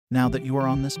now that you are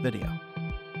on this video.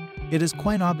 It is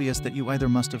quite obvious that you either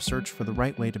must have searched for the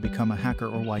right way to become a hacker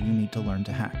or why you need to learn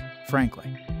to hack.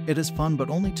 Frankly, it is fun, but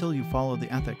only till you follow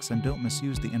the ethics and don't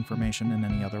misuse the information in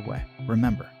any other way.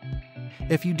 Remember,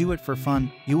 if you do it for fun,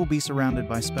 you will be surrounded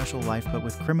by special life, but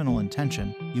with criminal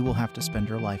intention, you will have to spend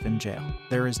your life in jail.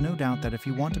 There is no doubt that if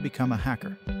you want to become a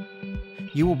hacker,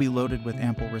 you will be loaded with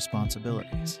ample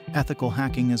responsibilities. Ethical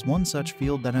hacking is one such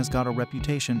field that has got a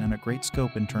reputation and a great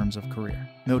scope in terms of career.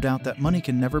 No doubt that money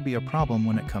can never be a problem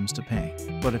when it comes to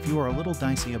paying. But if you are a little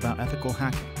dicey about ethical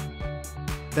hacking,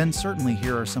 then certainly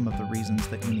here are some of the reasons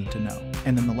that you need to know.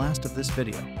 And in the last of this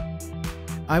video,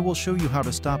 I will show you how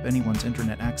to stop anyone's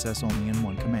internet access only in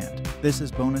one command. This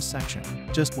is bonus section.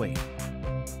 Just wait.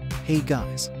 Hey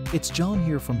guys, it's John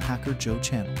here from HackerJoe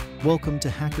Channel. Welcome to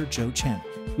HackerJoe Channel.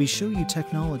 We show you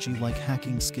technology like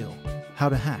hacking skill, how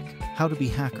to hack, how to be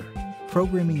hacker,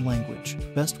 programming language,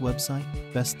 best website,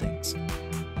 best things,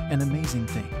 and amazing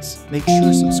things. Make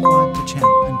sure subscribe to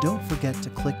channel and don't forget to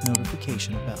click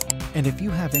notification bell. And if you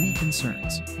have any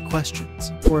concerns,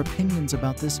 questions, or opinions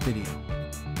about this video,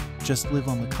 just leave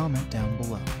on the comment down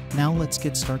below. Now let's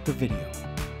get start the video.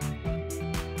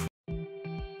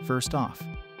 First off,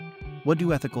 what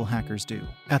do ethical hackers do?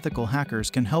 Ethical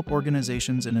hackers can help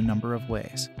organizations in a number of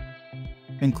ways,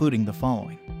 including the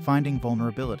following. Finding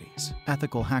vulnerabilities.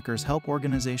 Ethical hackers help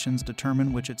organizations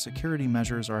determine which its security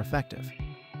measures are effective,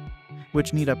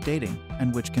 which need updating,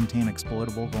 and which contain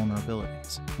exploitable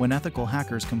vulnerabilities. When ethical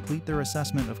hackers complete their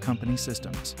assessment of company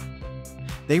systems,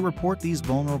 they report these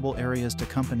vulnerable areas to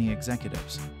company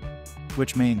executives,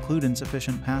 which may include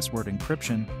insufficient password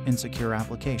encryption, insecure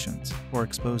applications, or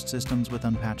exposed systems with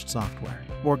unpatched software.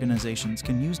 Organizations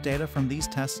can use data from these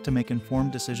tests to make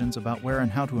informed decisions about where and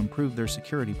how to improve their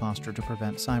security posture to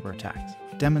prevent cyber attacks.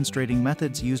 Demonstrating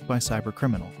methods used by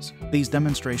cybercriminals. These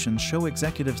demonstrations show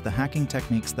executives the hacking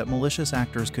techniques that malicious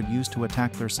actors could use to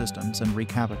attack their systems and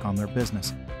wreak havoc on their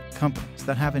business. Companies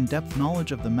that have in-depth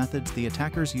knowledge of the methods the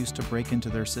attackers use to break into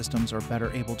their systems are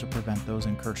better able to prevent those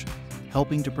incursions.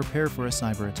 Helping to prepare for a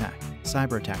cyber attack.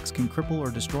 Cyber attacks can cripple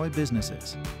or destroy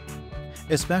businesses,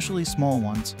 especially small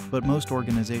ones, but most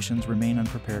organizations remain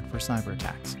unprepared for cyber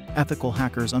attacks. Ethical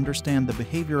hackers understand the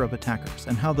behavior of attackers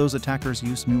and how those attackers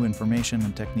use new information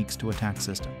and techniques to attack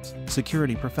systems.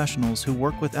 Security professionals who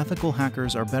work with ethical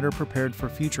hackers are better prepared for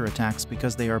future attacks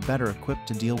because they are better equipped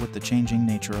to deal with the changing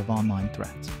nature of online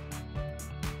threats.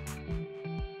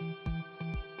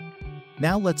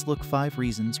 Now let's look 5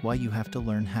 reasons why you have to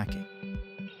learn hacking.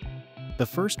 The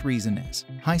first reason is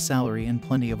high salary and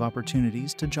plenty of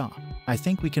opportunities to job. I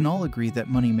think we can all agree that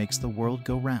money makes the world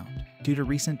go round due to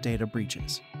recent data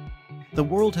breaches. The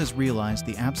world has realized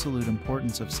the absolute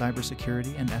importance of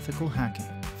cybersecurity and ethical hacking.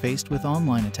 Faced with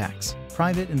online attacks,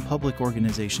 private and public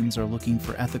organizations are looking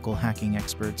for ethical hacking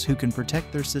experts who can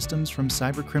protect their systems from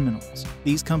cybercriminals.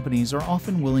 These companies are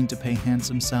often willing to pay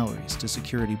handsome salaries to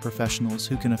security professionals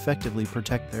who can effectively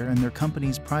protect their and their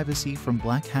company's privacy from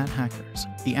black hat hackers.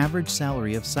 The average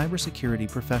salary of cybersecurity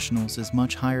professionals is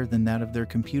much higher than that of their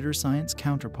computer science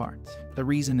counterparts. The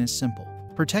reason is simple.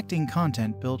 Protecting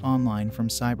content built online from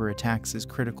cyber attacks is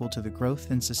critical to the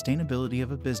growth and sustainability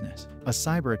of a business. A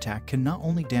cyber attack can not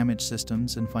only damage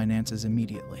systems and finances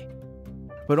immediately,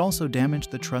 but also damage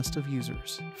the trust of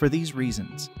users. For these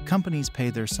reasons, companies pay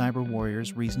their cyber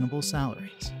warriors reasonable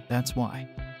salaries. That's why,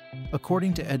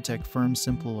 according to edtech firm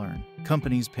SimpleLearn,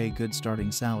 companies pay good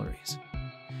starting salaries,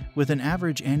 with an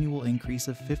average annual increase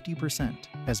of 50%,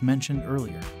 as mentioned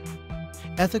earlier.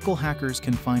 Ethical hackers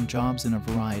can find jobs in a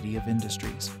variety of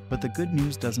industries, but the good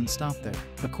news doesn't stop there.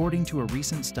 According to a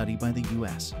recent study by the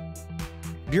U.S.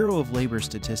 Bureau of Labor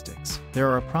Statistics, there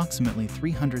are approximately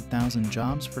 300,000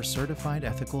 jobs for certified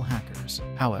ethical hackers.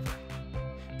 However,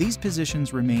 these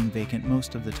positions remain vacant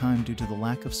most of the time due to the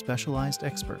lack of specialized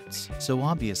experts. So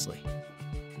obviously,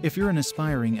 if you're an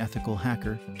aspiring ethical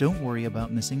hacker, don't worry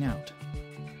about missing out.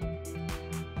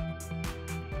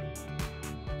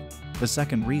 The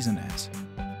second reason is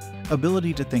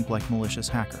ability to think like malicious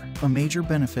hacker. A major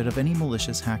benefit of any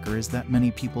malicious hacker is that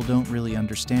many people don't really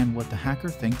understand what the hacker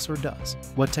thinks or does.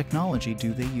 What technology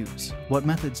do they use? What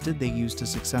methods did they use to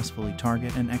successfully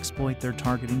target and exploit their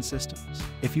targeting systems?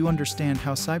 If you understand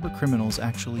how cybercriminals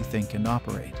actually think and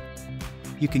operate,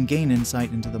 you can gain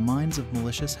insight into the minds of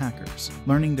malicious hackers.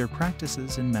 Learning their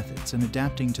practices and methods and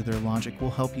adapting to their logic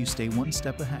will help you stay one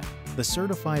step ahead. The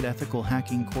Certified Ethical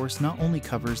Hacking course not only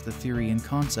covers the theory and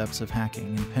concepts of hacking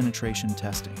and penetration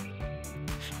testing,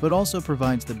 but also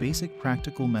provides the basic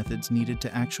practical methods needed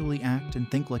to actually act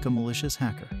and think like a malicious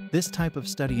hacker. This type of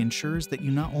study ensures that you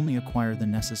not only acquire the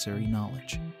necessary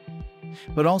knowledge,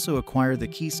 but also acquire the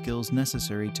key skills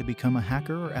necessary to become a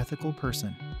hacker or ethical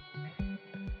person.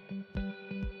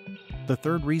 The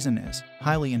third reason is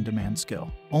highly in-demand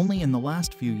skill. Only in the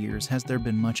last few years has there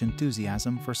been much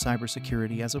enthusiasm for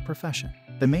cybersecurity as a profession.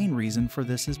 The main reason for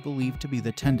this is believed to be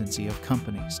the tendency of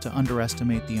companies to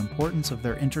underestimate the importance of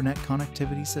their internet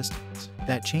connectivity systems.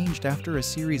 That changed after a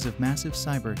series of massive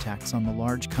cyber attacks on the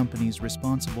large companies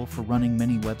responsible for running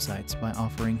many websites by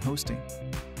offering hosting,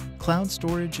 cloud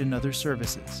storage, and other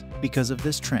services. Because of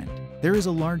this trend, there is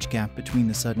a large gap between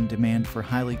the sudden demand for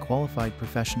highly qualified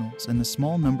professionals and the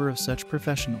small number of such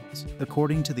professionals,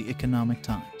 according to the Economic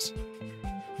Times.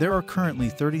 There are currently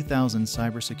 30,000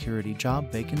 cybersecurity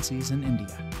job vacancies in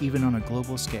India, even on a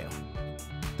global scale.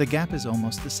 The gap is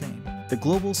almost the same. The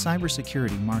global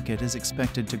cybersecurity market is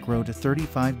expected to grow to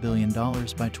 $35 billion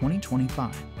by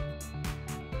 2025.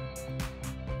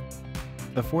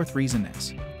 The fourth reason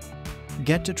is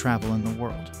get to travel in the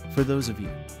world. For those of you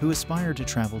who aspire to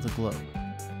travel the globe,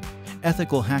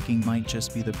 ethical hacking might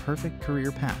just be the perfect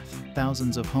career path.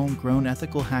 Thousands of homegrown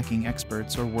ethical hacking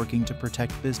experts are working to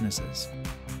protect businesses,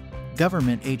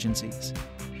 government agencies,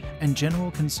 and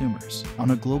general consumers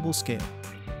on a global scale.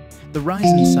 The rise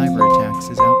in cyber attacks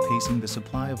is outpacing the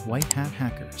supply of white hat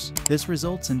hackers. This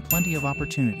results in plenty of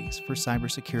opportunities for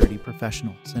cybersecurity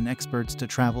professionals and experts to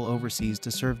travel overseas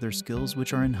to serve their skills,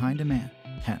 which are in high demand.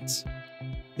 Hence,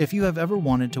 if you have ever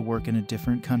wanted to work in a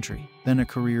different country, then a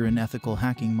career in ethical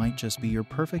hacking might just be your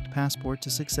perfect passport to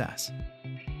success.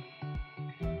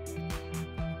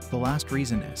 The last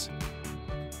reason is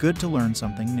good to learn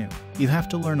something new. You have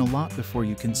to learn a lot before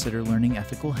you consider learning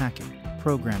ethical hacking,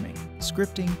 programming,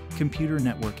 scripting, computer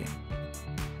networking,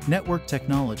 network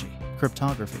technology,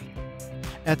 cryptography,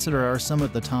 etc. are some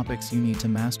of the topics you need to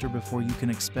master before you can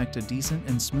expect a decent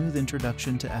and smooth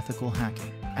introduction to ethical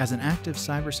hacking. As an active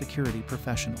cybersecurity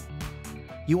professional,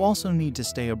 you also need to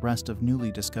stay abreast of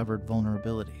newly discovered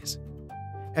vulnerabilities,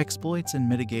 exploits and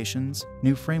mitigations,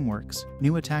 new frameworks,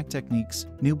 new attack techniques,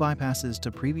 new bypasses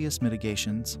to previous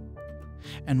mitigations,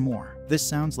 and more. This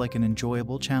sounds like an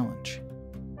enjoyable challenge.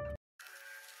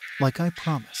 Like I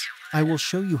promise, I will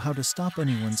show you how to stop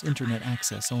anyone's internet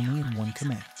access only in one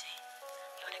command.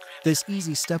 This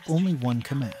easy step, only one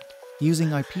command.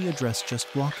 Using IP address, just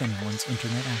block anyone's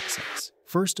internet access.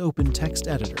 First, open text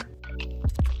editor.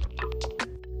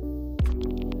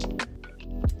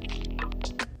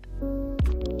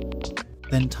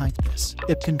 Then type this,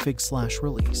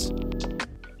 ipconfig/release.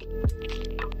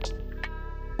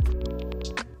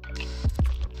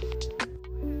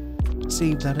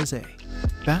 Save that as a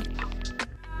bat.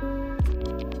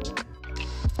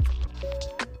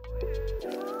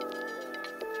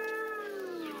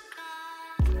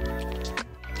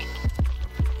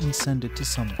 And send it to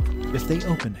someone. If they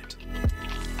open it,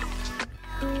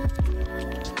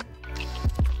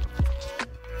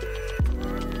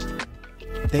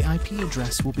 the IP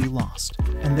address will be lost,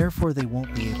 and therefore they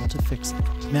won't be able to fix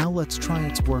it. Now let's try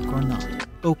its work or not.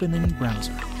 Open any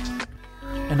browser.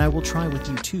 And I will try with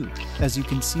you too. As you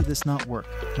can see, this not work.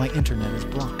 My internet is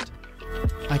blocked.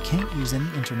 I can't use any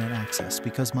internet access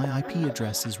because my IP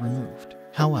address is removed.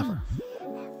 However,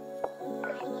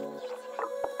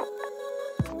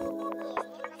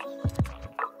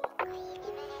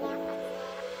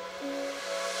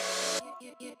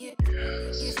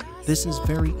 this is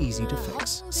very easy to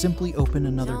fix. Simply open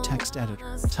another text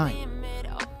editor. Type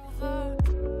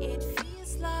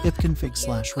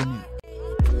ipconfig/renew.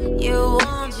 You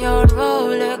want your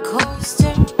roller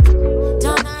coaster?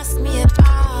 Don't ask me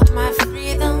about my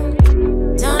freedom.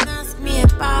 Don't ask me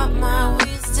about my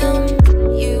wisdom.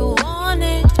 You want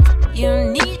it,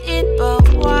 you need it, but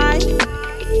why?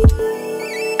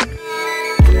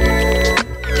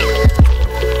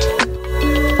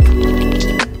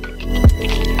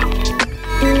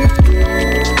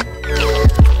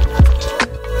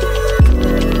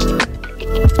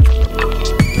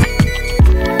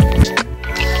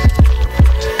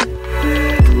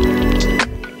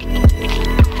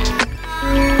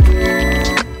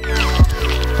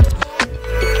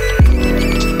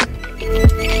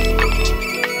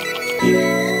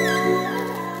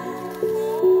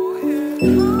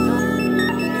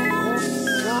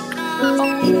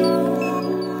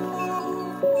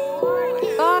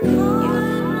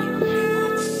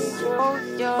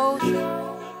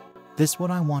 This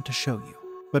what I want to show you,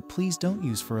 but please don't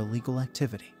use for illegal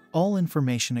activity. All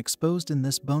information exposed in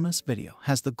this bonus video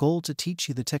has the goal to teach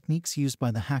you the techniques used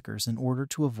by the hackers in order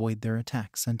to avoid their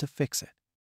attacks and to fix it.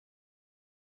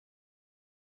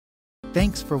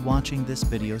 Thanks for watching this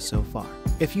video so far.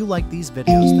 If you like these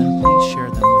videos, then please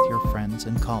share them with your friends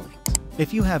and colleagues.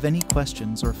 If you have any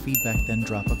questions or feedback, then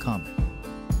drop a comment.